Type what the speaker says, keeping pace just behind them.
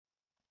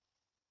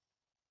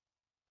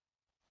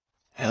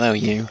Hello,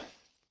 you.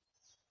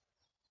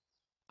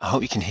 I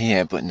hope you can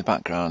hear, but in the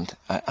background,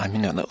 I'm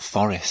in a little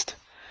forest.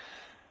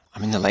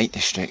 I'm in the Lake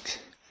District.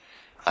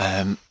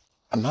 I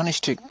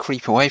managed to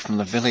creep away from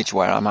the village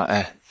where I'm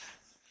at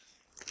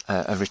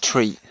a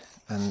retreat,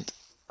 and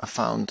I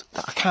found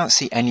that I can't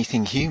see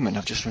anything human.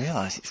 I've just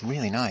realised it's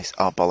really nice.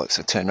 Oh bollocks!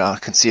 I turned around. I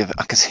can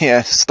see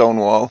a stone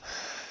wall.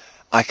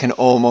 I can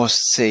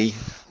almost see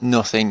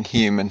nothing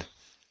human.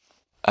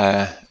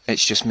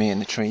 It's just me and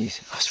the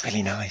trees. That's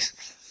really nice.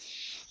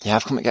 Yeah,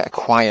 I've come to get a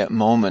quiet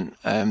moment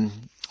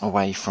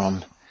away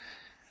from.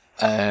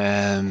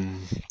 I'm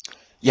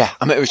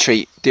at a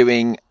retreat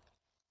doing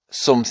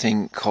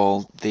something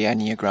called the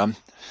Enneagram,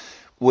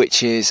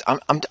 which is I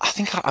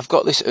think I've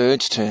got this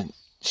urge to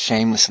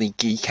shamelessly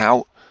geek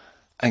out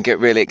and get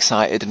really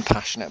excited and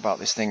passionate about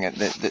this thing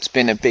that's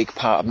been a big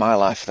part of my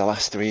life for the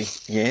last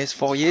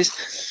 4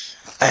 years,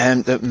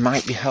 that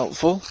might be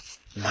helpful,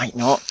 might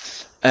not.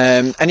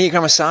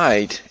 Enneagram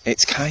aside,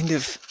 it's kind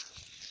of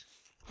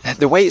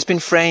the way it's been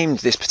framed,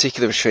 this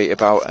particular retreat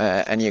about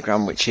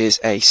Enneagram, which is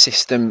a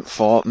system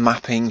for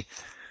mapping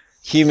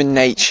human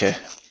nature.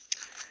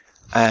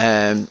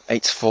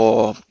 It's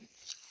for,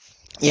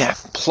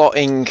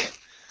 plotting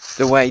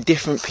the way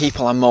different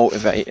people are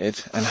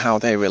motivated and how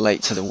they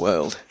relate to the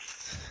world.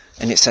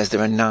 And it says there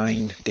are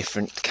 9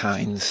 different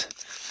kinds,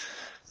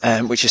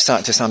 which is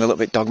starting to sound a little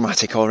bit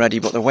dogmatic already,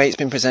 but the way it's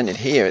been presented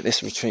here at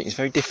this retreat is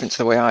very different to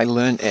the way I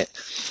learned it.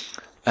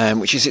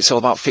 Which is it's all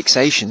about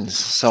fixations.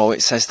 So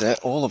it says that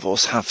all of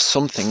us have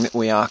something that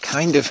we are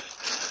kind of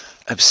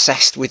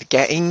obsessed with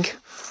getting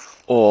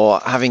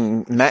or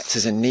having met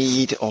as a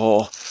need,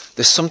 or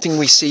there's something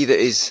we see that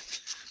is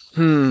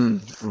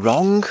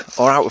wrong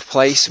or out of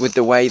place with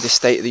the way the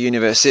state of the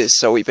universe is.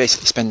 So we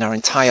basically spend our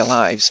entire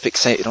lives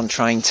fixated on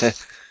trying to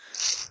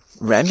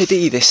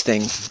remedy this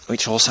thing,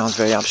 which all sounds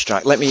very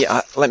abstract. Let me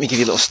give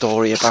you a little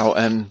story about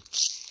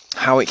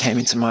how it came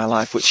into my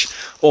life, which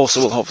also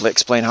will hopefully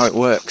explain how it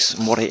works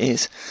and what it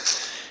is.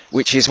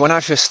 Which is when I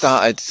first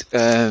started,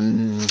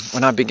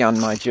 when I began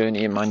my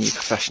journey in my new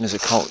profession as a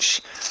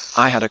coach,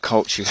 I had a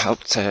coach who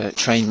helped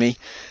train me,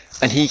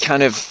 and he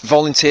kind of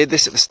volunteered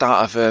this at the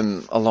start of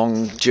a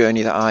long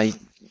journey that I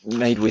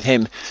made with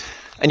him.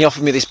 And he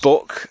offered me this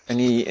book, and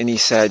he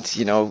said,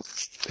 who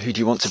do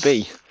you want to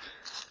be?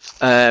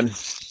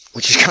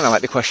 Which is kind of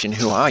like the question,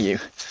 who are you?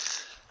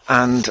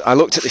 And I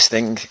looked at this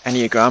thing,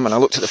 Enneagram, and I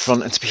looked at the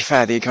front, and to be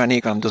fair, the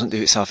Enneagram doesn't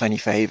do itself any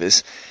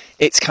favours.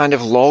 Its kind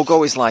of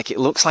logo is it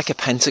looks like a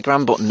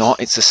pentagram, but not,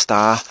 it's a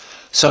star.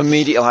 So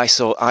immediately I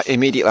saw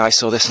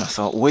this, and I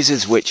thought,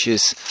 wizards,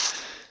 witches,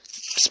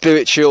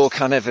 spiritual,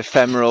 kind of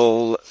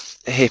ephemeral,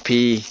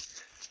 hippie,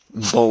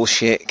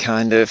 bullshit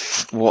kind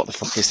of, what the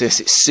fuck is this?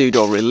 It's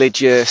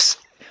pseudo-religious,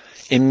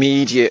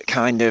 immediate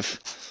kind of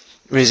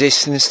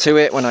resistance to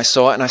it when I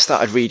saw it, and I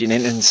started reading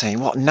it and saying,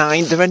 what,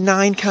 9? There are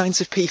 9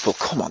 kinds of people.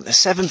 Come on, there's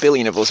 7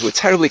 billion of us. We're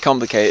terribly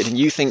complicated, and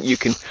you think you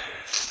can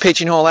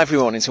pigeonhole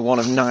everyone into one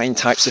of 9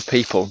 types of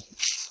people.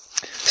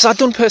 So I've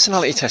done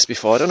personality tests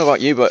before. I don't know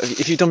about you, but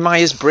if you've done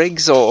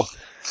Myers-Briggs or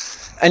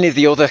any of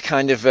the other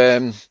kind of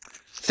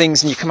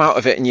things, and you come out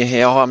of it and you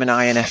hear, oh, I'm an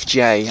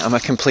INFJ, I'm a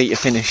completer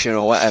finisher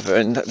or whatever,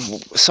 and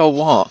so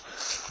what?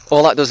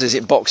 All that does is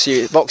it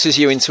boxes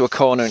you into a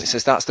corner, and it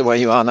says that's the way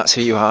you are and that's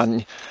who you are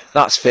and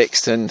that's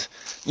fixed and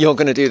you're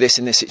going to do this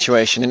in this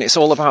situation. And it's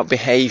all about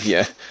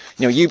behaviour.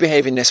 You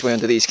behave in this way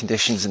under these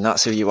conditions and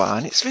that's who you are.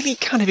 And it's really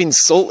kind of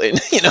insulting.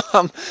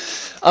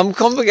 I'm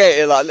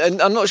complicated,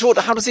 and I'm not sure,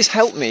 how does this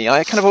help me?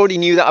 I kind of already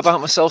knew that about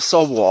myself,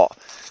 so what?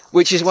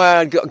 Which is where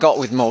I got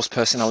with most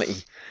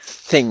personality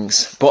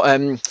things.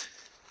 But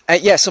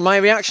so my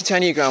reaction to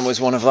Enneagram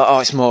was one of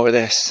it's more of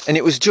this. And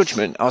it was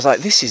judgment. I was like,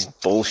 this is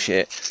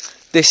bullshit.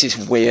 This is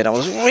weird. I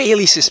was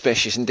really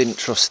suspicious and didn't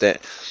trust it.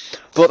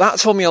 But that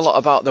told me a lot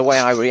about the way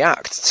I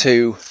react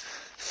to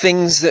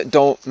things that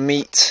don't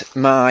meet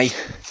my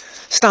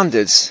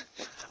standards.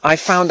 I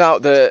found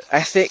out that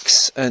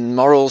ethics and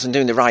morals and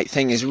doing the right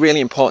thing is really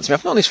important to me.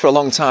 I've known this for a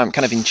long time,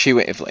 kind of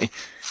intuitively.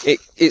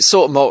 It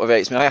sort of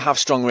motivates me. I have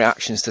strong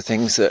reactions to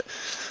things that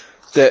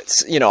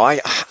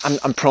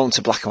I'm prone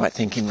to black and white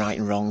thinking, right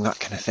and wrong, that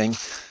kind of thing.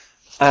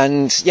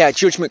 And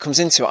judgment comes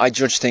into it. I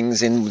judge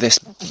things in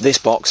this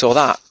box or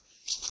that.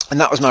 And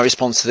that was my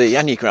response to the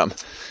Enneagram,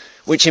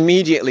 which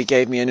immediately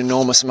gave me an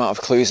enormous amount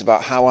of clues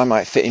about how I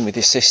might fit in with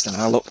this system.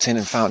 I looked in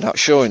and found out,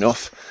 sure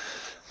enough,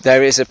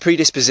 there is a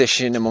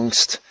predisposition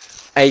amongst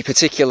a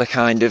particular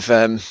kind of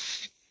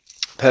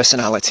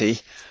personality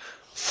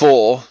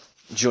for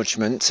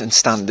judgment and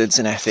standards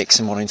and ethics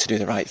and wanting to do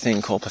the right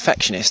thing, called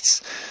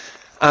perfectionists.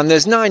 And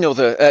there's 8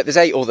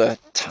 other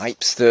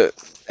types that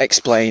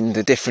explain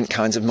the different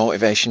kinds of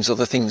motivations,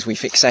 other things we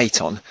fixate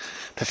on.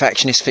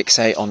 Perfectionists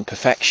fixate on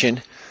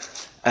perfection.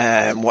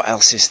 What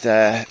else is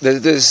there?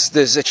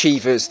 There's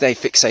achievers, they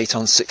fixate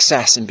on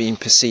success and being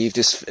perceived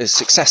as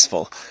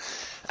successful.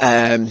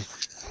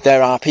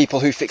 There are people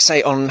who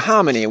fixate on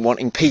harmony and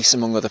wanting peace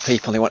among other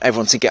people. They want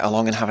everyone to get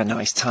along and have a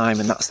nice time,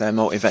 and that's their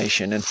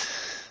motivation. And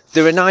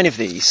there are 9 of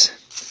these,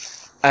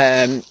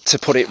 to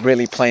put it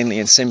really plainly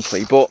and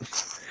simply. But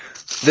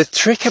the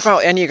trick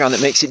about Enneagram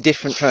that makes it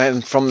different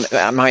from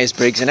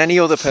Myers-Briggs and any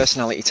other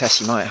personality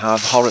test you might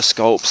have,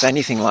 horoscopes,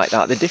 anything like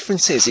that, the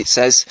difference is it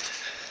says,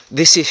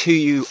 this is who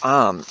you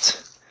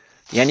aren't.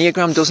 The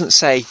Enneagram doesn't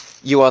say,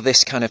 you are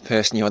this kind of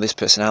person, you are this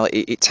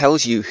personality. It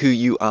tells you who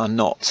you are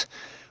not,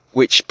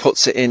 which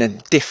puts it in a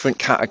different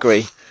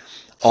category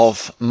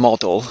of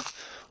model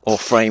or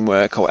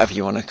framework or whatever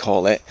you want to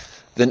call it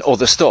than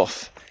other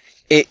stuff.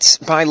 It's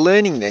by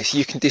learning this,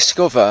 you can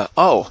discover,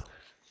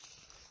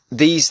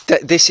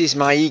 this is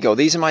my ego,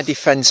 these are my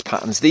defense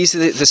patterns, these are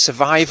the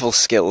survival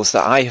skills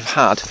that I have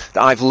had,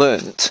 that I've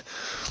learnt,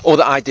 or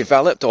that I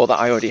developed, or that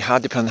I already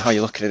had, depending on how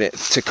you look at it,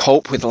 to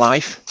cope with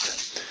life.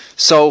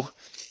 So,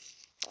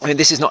 I mean,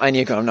 this is not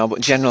Enneagram now,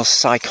 but general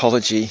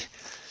psychology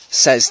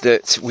says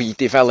that we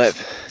develop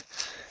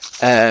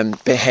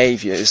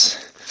behaviours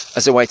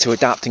as a way to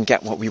adapt and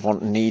get what we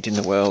want and need in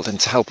the world, and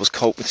to help us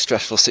cope with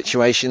stressful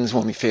situations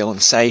when we feel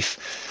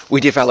unsafe. We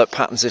develop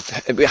patterns of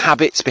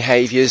habits,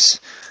 behaviours,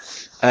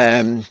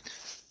 and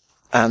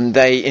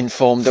they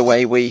inform the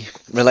way we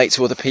relate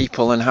to other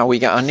people and how we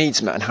get our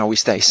needs met and how we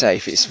stay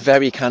safe. It's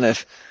very kind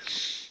of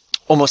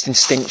almost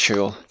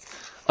instinctual.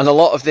 And a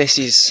lot of this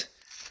is,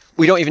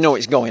 we don't even know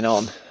what's going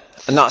on.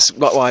 And that's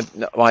why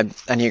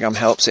Enneagram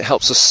helps. It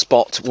helps us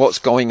spot what's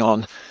going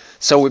on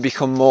so we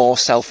become more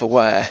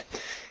self-aware.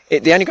 The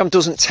Enneagram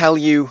doesn't tell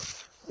you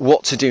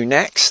what to do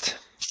next,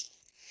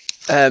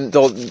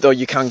 though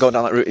you can go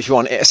down that route if you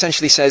want. It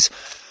essentially says,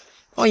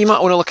 you might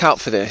want to look out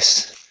for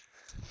this.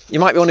 You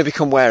might want to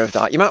become aware of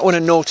that. You might want to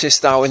notice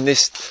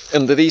that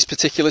under these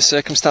particular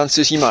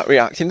circumstances, you might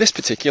react in this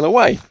particular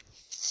way.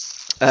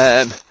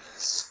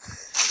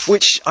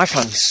 Which I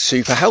find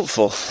super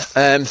helpful.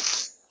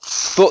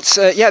 But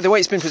the way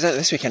it's been presented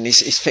this weekend is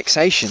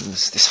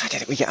fixations. This idea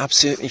that we get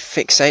absolutely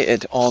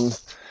fixated on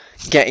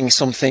getting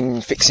something,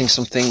 fixing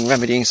something,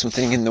 remedying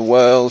something in the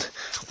world.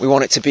 We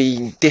want it to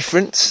be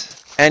different,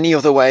 any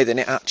other way than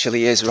it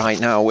actually is right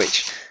now,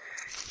 which,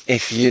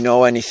 if you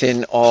know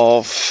anything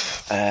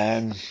of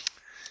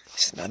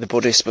the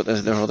Buddhists, but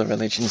there are other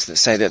religions that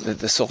say that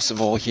the source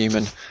of all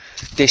human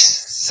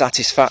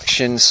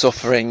dissatisfaction,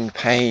 suffering,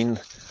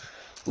 pain,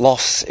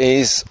 loss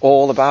is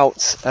all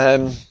about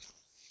lost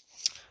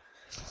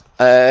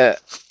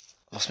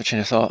my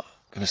train of thought.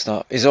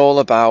 Is all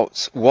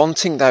about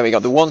wanting. There we go.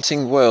 Wanting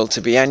the world to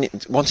be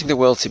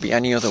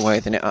any other way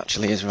than it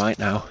actually is right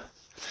now,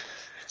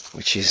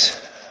 which is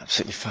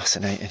absolutely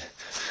fascinating.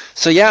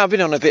 So yeah, I've been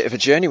on a bit of a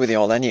journey with the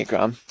old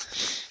Enneagram.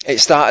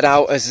 It started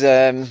out as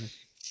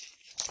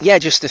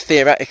just a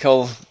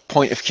theoretical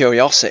point of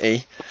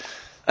curiosity,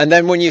 and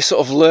then when you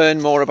sort of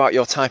learn more about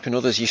your type and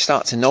others, you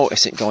start to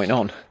notice it going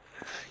on.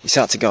 You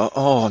start to go,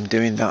 I'm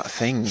doing that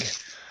thing.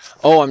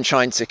 I'm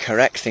trying to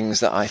correct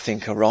things that I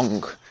think are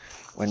wrong,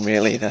 when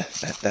really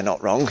they're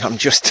not wrong. I'm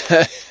just,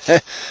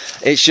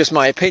 it's just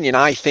my opinion.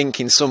 I think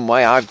in some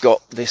way I've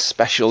got this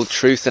special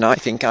truth, and I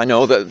think I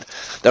know that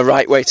the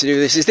right way to do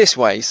this is this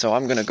way. So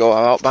I'm going to go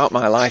about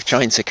my life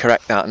trying to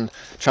correct that and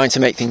trying to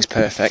make things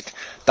perfect.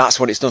 That's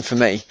what it's done for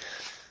me.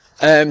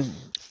 And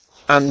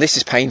this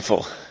is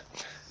painful.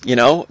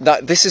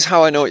 This is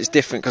how I know it's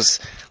different, because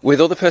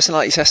with other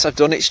personality tests I've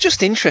done, it's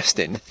just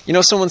interesting.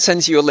 Someone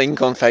sends you a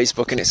link on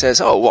Facebook and it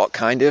says, what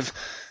kind of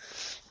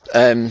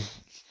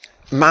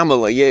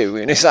mammal are you?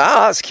 And it's like,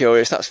 that's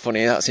curious, that's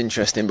funny, that's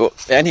interesting. But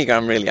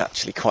Enneagram really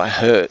actually quite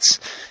hurts.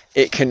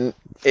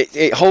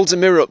 It holds a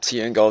mirror up to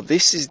you and go,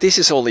 this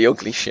is all the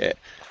ugly shit.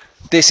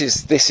 This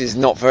is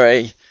not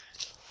very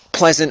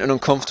pleasant and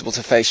uncomfortable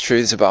to face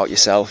truths about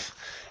yourself.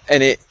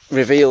 And it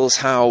reveals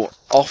how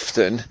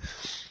often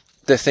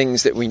the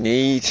things that we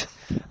need,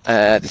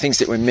 the things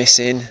that we're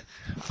missing,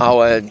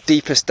 our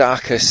deepest,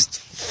 darkest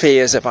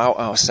fears about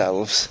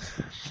ourselves,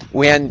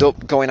 we end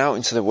up going out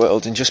into the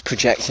world and just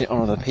projecting it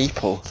on other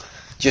people,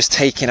 just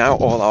taking out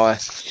all our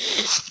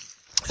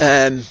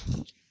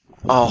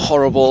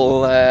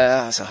horrible,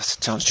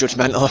 sounds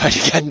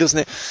judgmental again, doesn't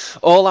it?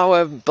 All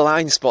our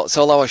blind spots,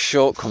 all our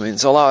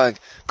shortcomings, all our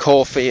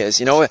core fears.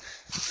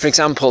 For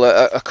example,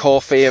 a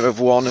core fear of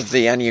one of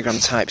the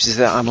Enneagram types is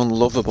that I'm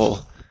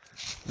unlovable,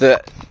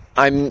 that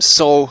I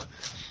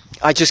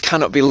just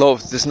cannot be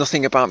loved. There's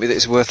nothing about me that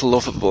is worth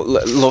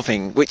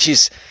loving, which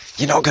is,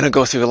 you're not going to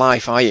go through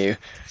life, are you?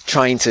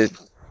 Trying to,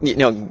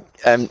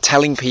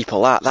 telling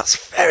people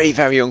that's very,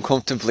 very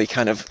uncomfortably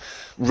kind of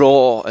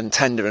raw and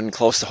tender and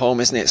close to home,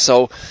 isn't it?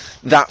 So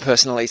that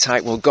personality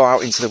type will go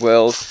out into the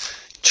world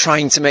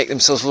trying to make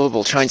themselves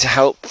lovable, trying to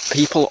help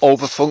people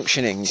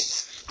over-functioning,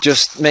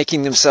 just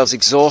making themselves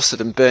exhausted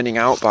and burning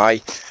out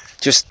by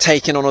just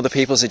taking on other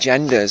people's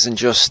agendas and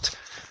just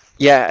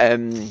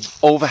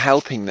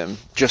over-helping them,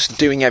 just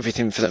doing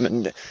everything for them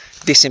and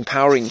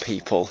disempowering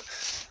people.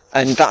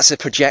 And that's a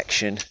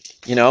projection,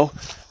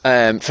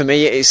 For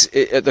me,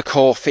 the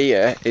core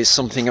fear is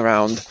something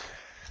around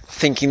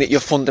thinking that you're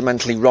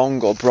fundamentally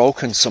wrong or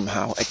broken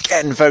somehow.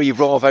 Again, very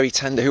raw, very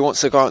tender. Who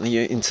wants to go out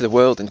into the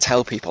world and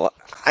tell people,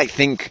 I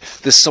think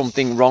there's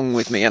something wrong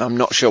with me and I'm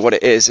not sure what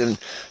it is, and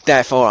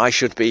therefore I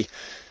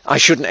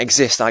shouldn't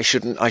exist, I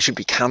should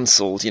be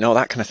cancelled,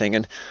 that kind of thing.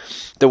 And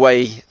the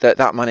way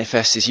that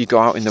manifests is you go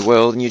out in the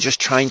world and you're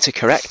just trying to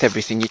correct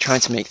everything. You're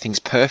trying to make things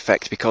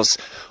perfect, because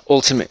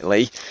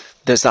ultimately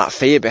there's that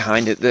fear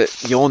behind it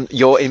that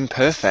you're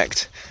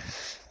imperfect.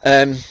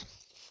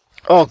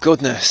 Oh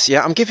goodness,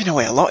 yeah, I'm giving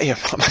away a lot here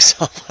about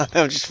myself.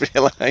 I've just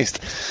realised.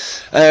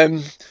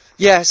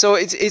 Yeah, so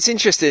it's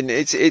interesting.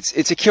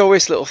 It's a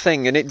curious little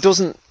thing, and it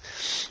doesn't.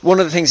 One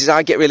of the things is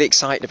I get really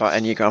excited about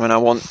Enneagram, and I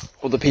want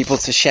other people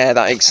to share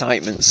that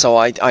excitement. So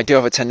I do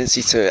have a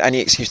tendency to, any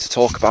excuse to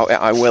talk about it,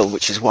 I will,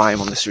 which is why I'm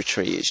on this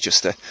retreat. It's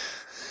just a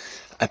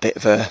bit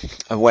of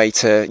a way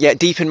to,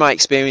 deepen my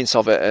experience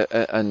of it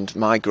and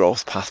my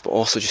growth path, but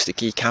also just to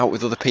geek out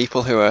with other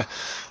people who are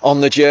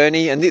on the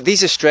journey. And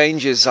these are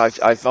strangers.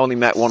 I've only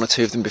met one or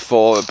two of them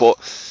before, but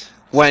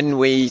when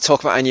we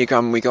talk about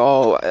Enneagram, we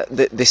go,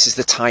 this is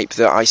the type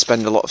that I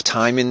spend a lot of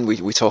time in.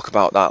 We talk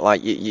about that,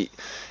 like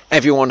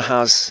everyone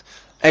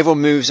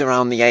moves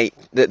around the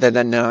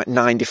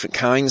 9 different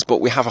kinds, but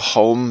we have a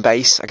home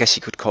base, I guess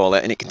you could call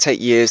it, and it can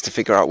take years to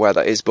figure out where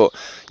that is, but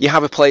you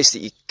have a place that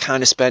you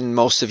kind of spend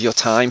most of your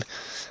time.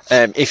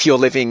 If you're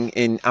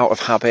living out of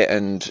habit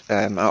and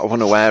out of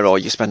unaware, or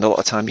you spend a lot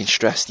of time being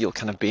stressed, you'll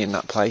kind of be in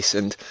that place.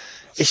 And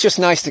it's just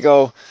nice to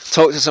go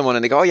talk to someone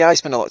and they go, oh yeah, I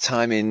spend a lot of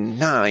time in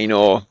 9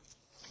 or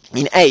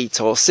in 8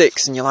 or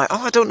 6, and you're like,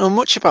 oh, I don't know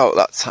much about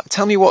that.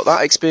 Tell me what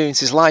that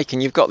experience is like.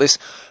 And you've got this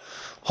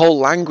whole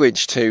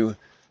language to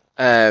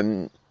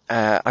I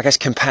guess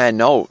compare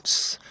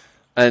notes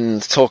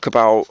and talk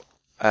about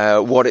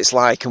what it's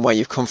like and where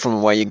you've come from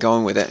and where you're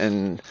going with it,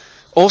 and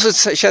also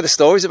to share the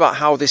stories about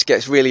how this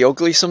gets really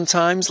ugly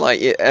sometimes.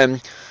 Like a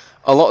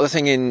lot of the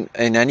thing in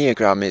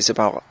Enneagram is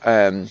about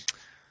a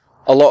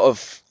lot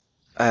of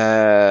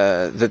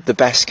the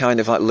best kind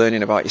of like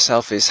learning about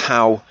yourself is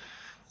how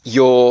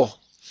your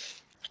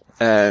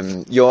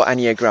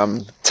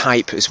Enneagram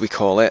type, as we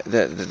call it,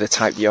 the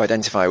type you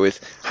identify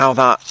with, how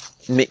that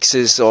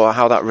mixes or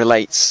how that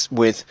relates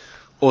with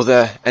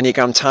other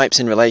Enneagram types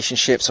in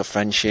relationships or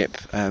friendship,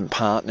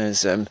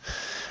 partners,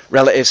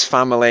 relatives,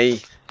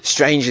 family,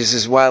 strangers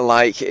as well.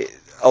 Like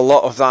a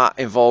lot of that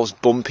involves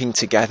bumping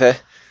together,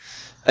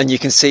 and you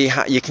can see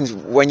how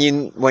when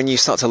you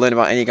start to learn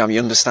about Enneagram, you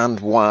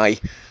understand why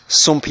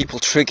some people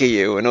trigger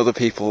you and other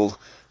people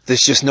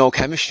there's just no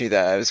chemistry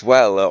there as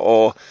well,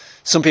 or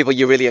some people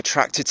you're really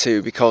attracted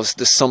to because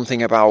there's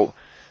something about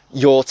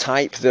your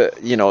type that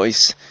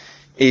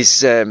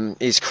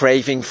is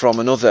craving from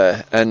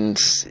another. And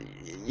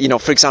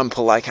for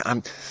example, like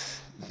I'm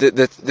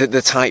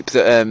the type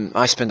that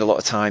I spend a lot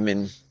of time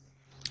in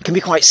can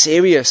be quite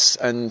serious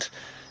and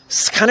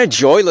it's kind of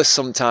joyless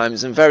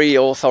sometimes, and very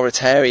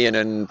authoritarian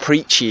and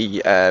preachy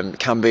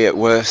can be at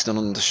worst and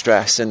under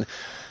stress. And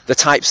the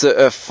types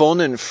that are fun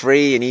and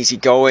free and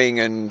easygoing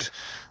and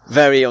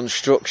very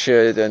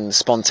unstructured and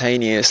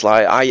spontaneous,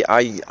 like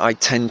I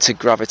tend to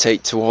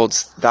gravitate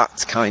towards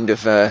that kind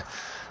of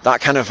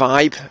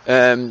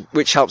vibe,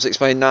 which helps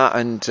explain that.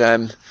 And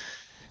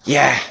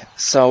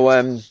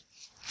so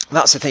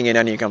that's the thing in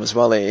Enneagram as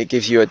well. It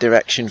gives you a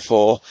direction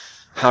for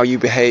how you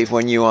behave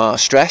when you are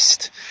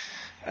stressed,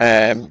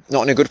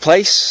 not in a good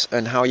place,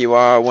 and how you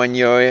are when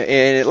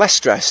you're less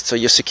stressed, so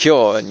you're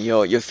secure and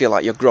you feel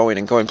like you're growing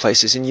and going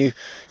places, and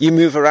you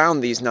move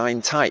around these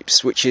 9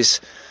 types, which is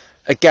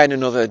again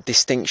another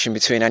distinction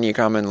between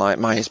Enneagram and like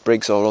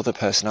Myers-Briggs or other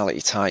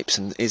personality types,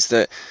 and is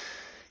that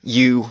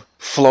you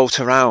float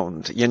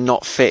around, you're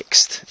not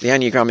fixed. The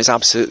Enneagram is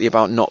absolutely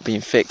about not being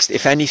fixed.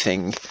 If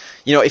anything,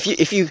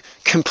 if you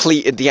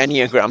completed the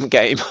Enneagram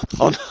game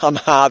on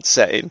hard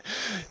setting,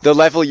 the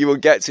level you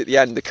would get to at the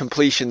end, the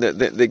completion that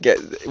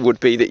would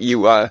be that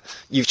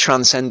you've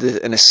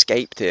transcended and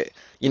escaped it.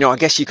 I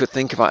guess you could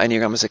think about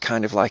Enneagram as a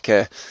kind of like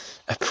a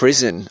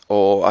prison,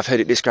 or I've heard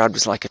it described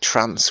as like a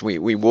trance.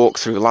 We walk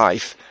through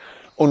life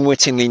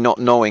unwittingly not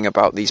knowing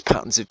about these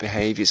patterns of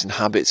behaviours and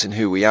habits and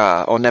who we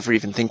are, or never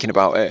even thinking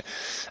about it,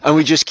 and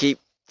we just keep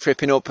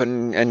tripping up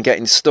and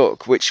getting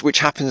stuck, which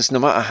happens no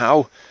matter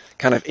how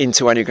kind of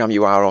into Enneagram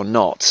you are or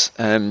not.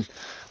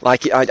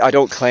 I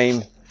don't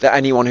claim that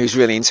anyone who's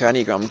really into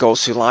Enneagram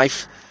goes through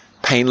life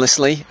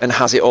painlessly and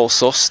has it all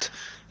sussed.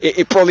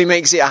 It probably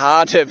makes it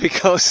harder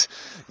because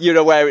you're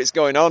aware it's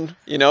going on,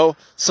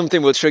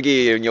 something will trigger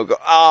you and you'll go,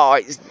 oh,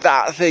 it's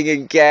that thing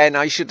again.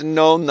 I should have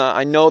known that.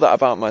 I know that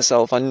about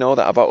myself. I know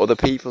that about other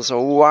people.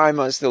 So why am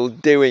I still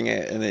doing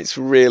it? And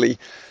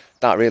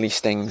that really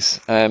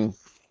stings.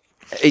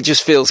 It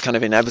just feels kind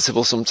of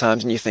inevitable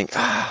sometimes. And you think,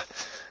 yeah.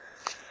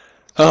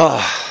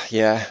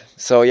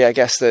 So yeah, I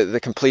guess the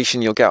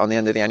completion you'll get on the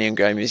end of the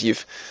Enneagram is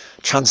you've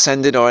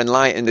transcended or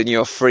enlightened and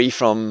you're free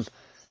from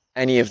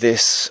any of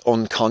this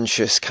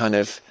unconscious kind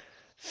of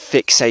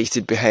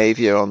fixated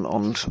behaviour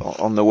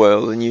on the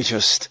world, and you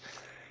just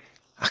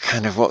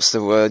what's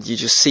the word? You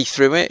just see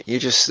through it. You're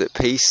just at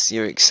peace.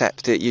 You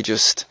accept it.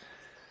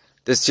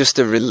 There's just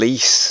a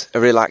release, a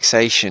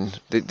relaxation.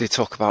 They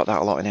talk about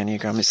that a lot in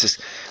Enneagram. It's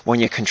just when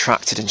you're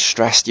contracted and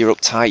stressed, you're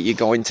uptight, you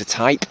go into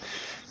type,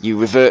 you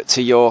revert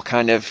to your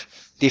kind of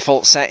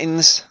default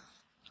settings.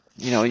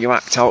 You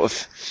act out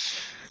of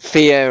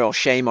fear or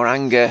shame or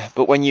anger.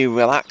 But when you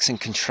relax and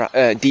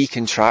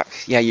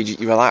decontract,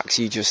 you relax,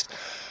 you just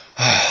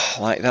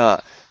like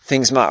that.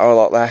 Things matter a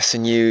lot less,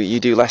 and you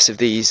do less of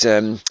these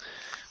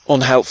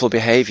unhelpful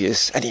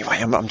behaviours. Anyway,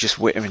 I'm just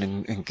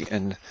wittering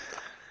and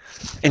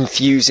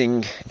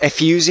infusing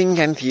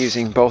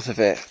both of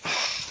it.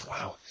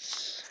 Wow.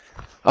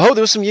 I hope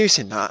there was some use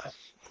in that.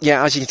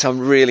 Yeah, as you can tell, I'm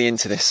really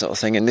into this sort of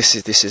thing, and this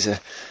is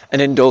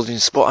an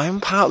indulgence. But I'm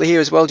partly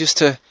here as well just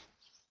to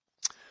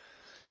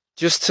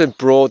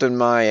broaden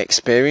my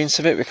experience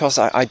of it, because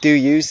I do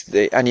use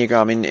the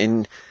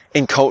Enneagram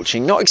in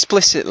coaching, not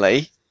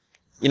explicitly.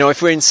 You know,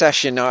 if we're in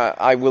session,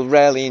 I will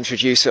rarely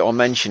introduce it or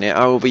mention it.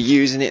 I will be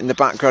using it in the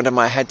background of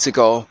my head to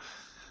go,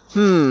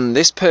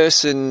 this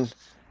person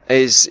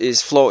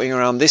is floating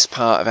around this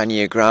part of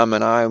Enneagram,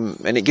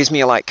 and it gives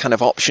me like kind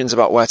of options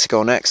about where to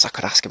go next. I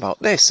could ask about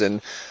this,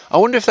 and I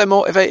wonder if they're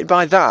motivated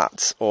by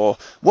that, or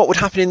what would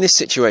happen in this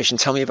situation.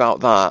 Tell me about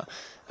that.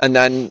 And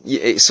then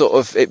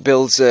it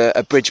builds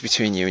a bridge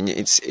between you, and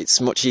it's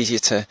much easier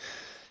to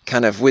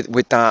kind of,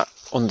 with that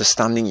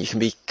understanding, you can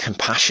be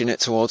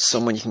compassionate towards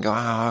someone. You can go,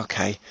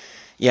 okay,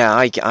 yeah,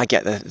 I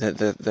get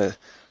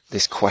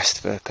this quest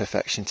for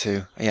perfection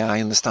too. Yeah, I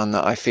understand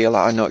that. I feel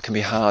that. I know it can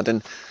be hard,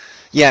 and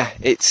yeah,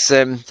 it's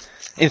in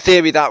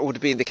theory that would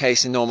be the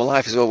case in normal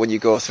life as well. When you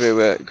go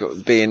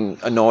through being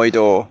annoyed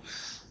or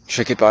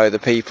triggered by other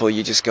people,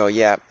 you just go,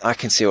 yeah, I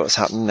can see what's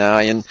happening now,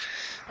 and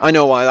I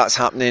know why that's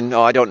happening,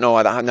 or I don't know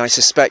why that happened. I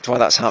suspect why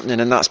that's happening,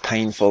 and that's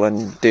painful.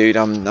 And dude,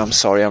 I'm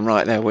sorry. I'm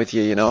right there with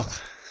you. You know.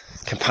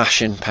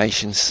 Compassion,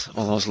 patience,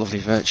 all those lovely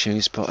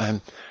virtues. But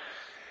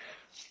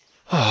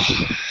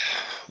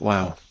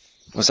wow,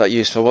 was that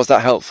useful? Was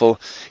that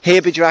helpful?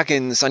 Here be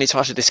dragons. I need to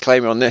add a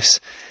disclaimer on this.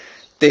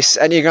 This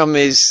Enneagram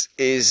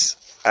is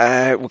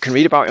we can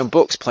read about it in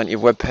books, plenty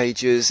of web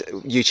pages.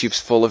 YouTube's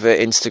full of it,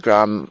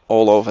 Instagram,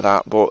 all over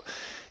that. But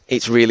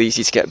it's really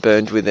easy to get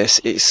burned with this.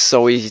 It's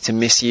so easy to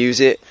misuse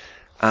it,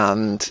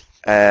 and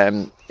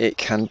it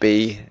can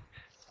be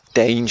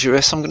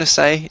dangerous, I'm going to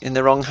say, in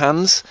the wrong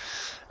hands.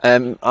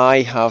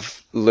 I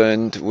have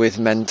learned with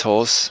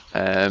mentors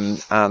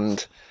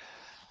and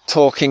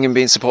talking and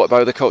being supported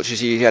by other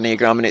coaches use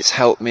Enneagram, and it's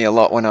helped me a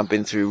lot when I've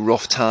been through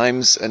rough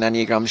times and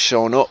Enneagram's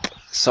shown up.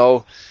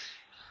 So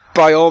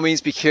by all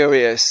means be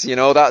curious. You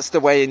know, that's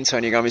the way into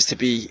Enneagram, is to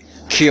be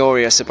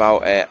curious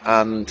about it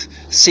and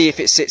see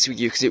if it sits with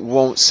you, because it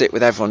won't sit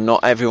with everyone.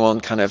 Not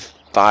everyone kind of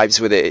vibes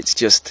with it. It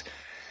just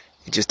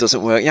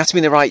doesn't work. You have to be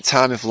in the right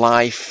time of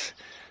life.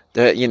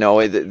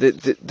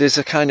 There's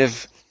a kind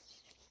of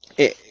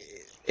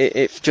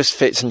it just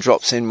fits and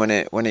drops in when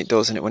it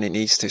does and when it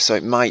needs to. So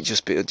it might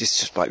just be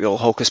all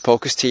hocus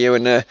pocus to you.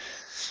 And I'd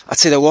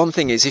say the one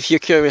thing is, if you're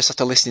curious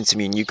after listening to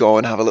me and you go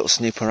and have a little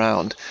snoop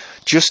around,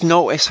 just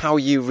notice how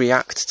you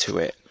react to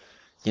it.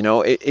 You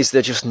know, is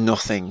there just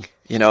nothing?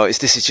 You know,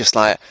 this is just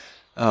like,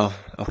 oh,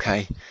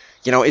 okay.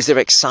 You know, is there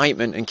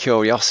excitement and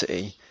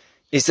curiosity?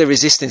 Is there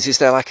resistance? Is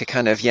there like a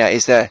kind of,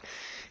 is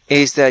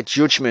there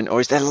judgment,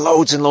 or is there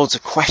loads and loads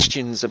of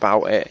questions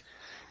about it?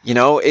 You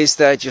know, is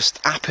there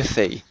just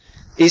apathy?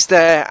 Is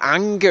there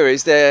anger?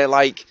 Is there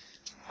like,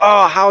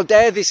 oh, how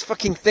dare this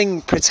fucking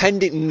thing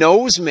pretend it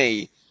knows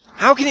me?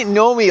 How can it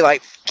know me?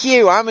 Like, fuck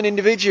you, I'm an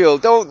individual.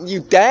 Don't you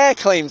dare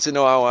claim to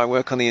know how I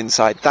work on the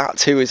inside. That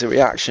too is a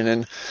reaction.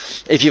 And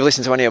if you've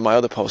listened to any of my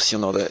other posts,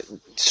 you'll know that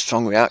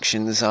strong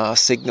reactions are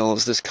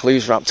signals. There's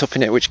clues wrapped up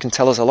in it, which can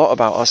tell us a lot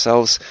about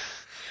ourselves.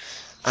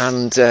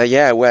 And,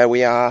 where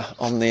we are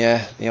on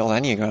the old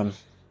Enneagram.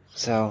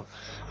 So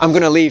I'm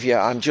going to leave you.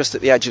 I'm just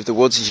at the edge of the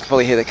woods, as you can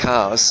probably hear the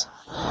cars.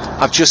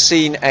 I've just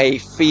seen a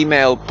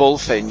female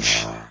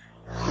bullfinch,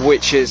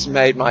 which has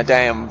made my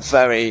day. I'm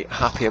very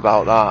happy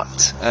about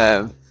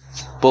that.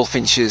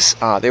 Bullfinches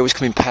they always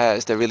come in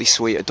pairs. They're really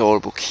sweet,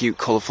 adorable, cute,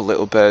 colourful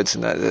little birds,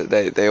 and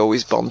they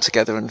always bond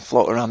together and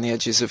float around the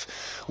edges of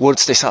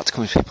woods. They start to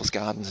come into people's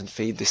gardens and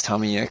feed this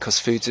time of year because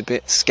food's a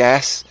bit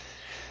scarce.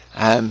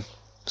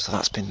 So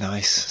that's been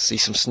nice. See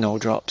some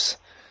snowdrops.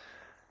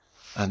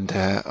 And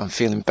I'm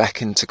feeling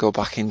beckoned to go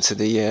back into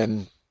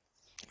the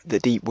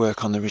deep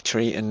work on the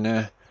retreat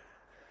and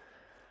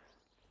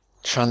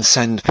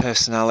transcend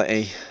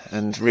personality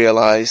and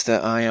realise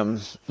that I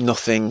am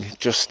nothing,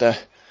 just a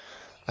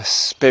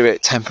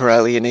spirit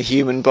temporarily in a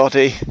human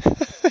body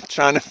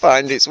trying to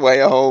find its way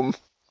home,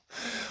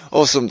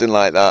 or something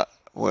like that.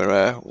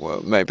 Where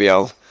maybe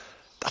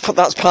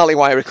that's partly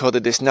why I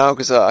recorded this now,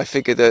 because I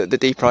figure that the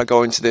deeper I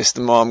go into this,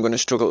 the more I'm going to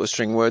struggle to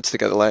string words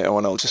together later,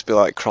 and I'll just be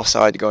like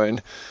cross-eyed,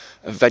 going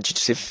a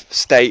vegetative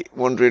state,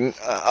 wondering,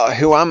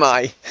 who am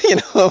I? You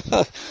know,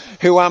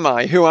 who am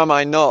I? Who am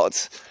I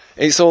not?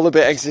 It's all a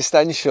bit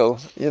existential,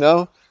 you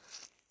know?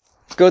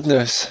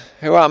 Goodness,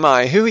 who am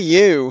I? Who are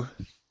you?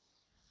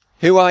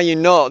 Who are you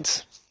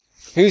not?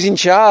 Who's in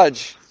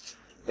charge?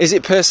 Is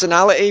it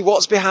personality?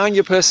 What's behind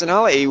your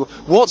personality?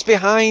 What's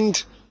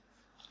behind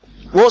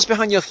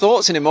your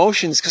thoughts and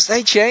emotions? Because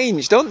they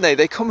change, don't they?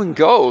 They come and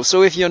go.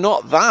 So if you're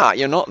not that,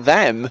 you're not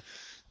them,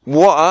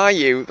 what are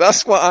you?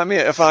 That's what I'm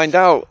here to find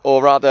out.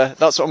 Or rather,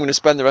 that's what I'm going to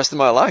spend the rest of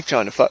my life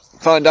trying to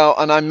find out,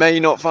 and I may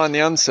not find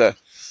the answer.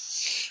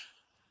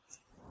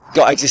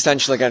 got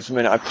existential again for a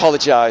minute. I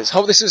apologise.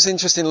 Hope this was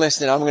interesting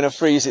listening. I'm going to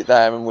freeze it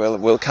there, and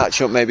we'll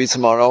catch up maybe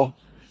tomorrow.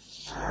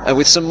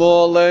 With some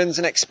more learns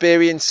and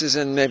experiences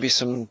and maybe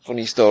some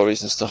funny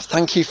stories and stuff.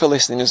 Thank you for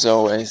listening as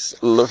always.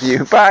 Love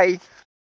you. Bye.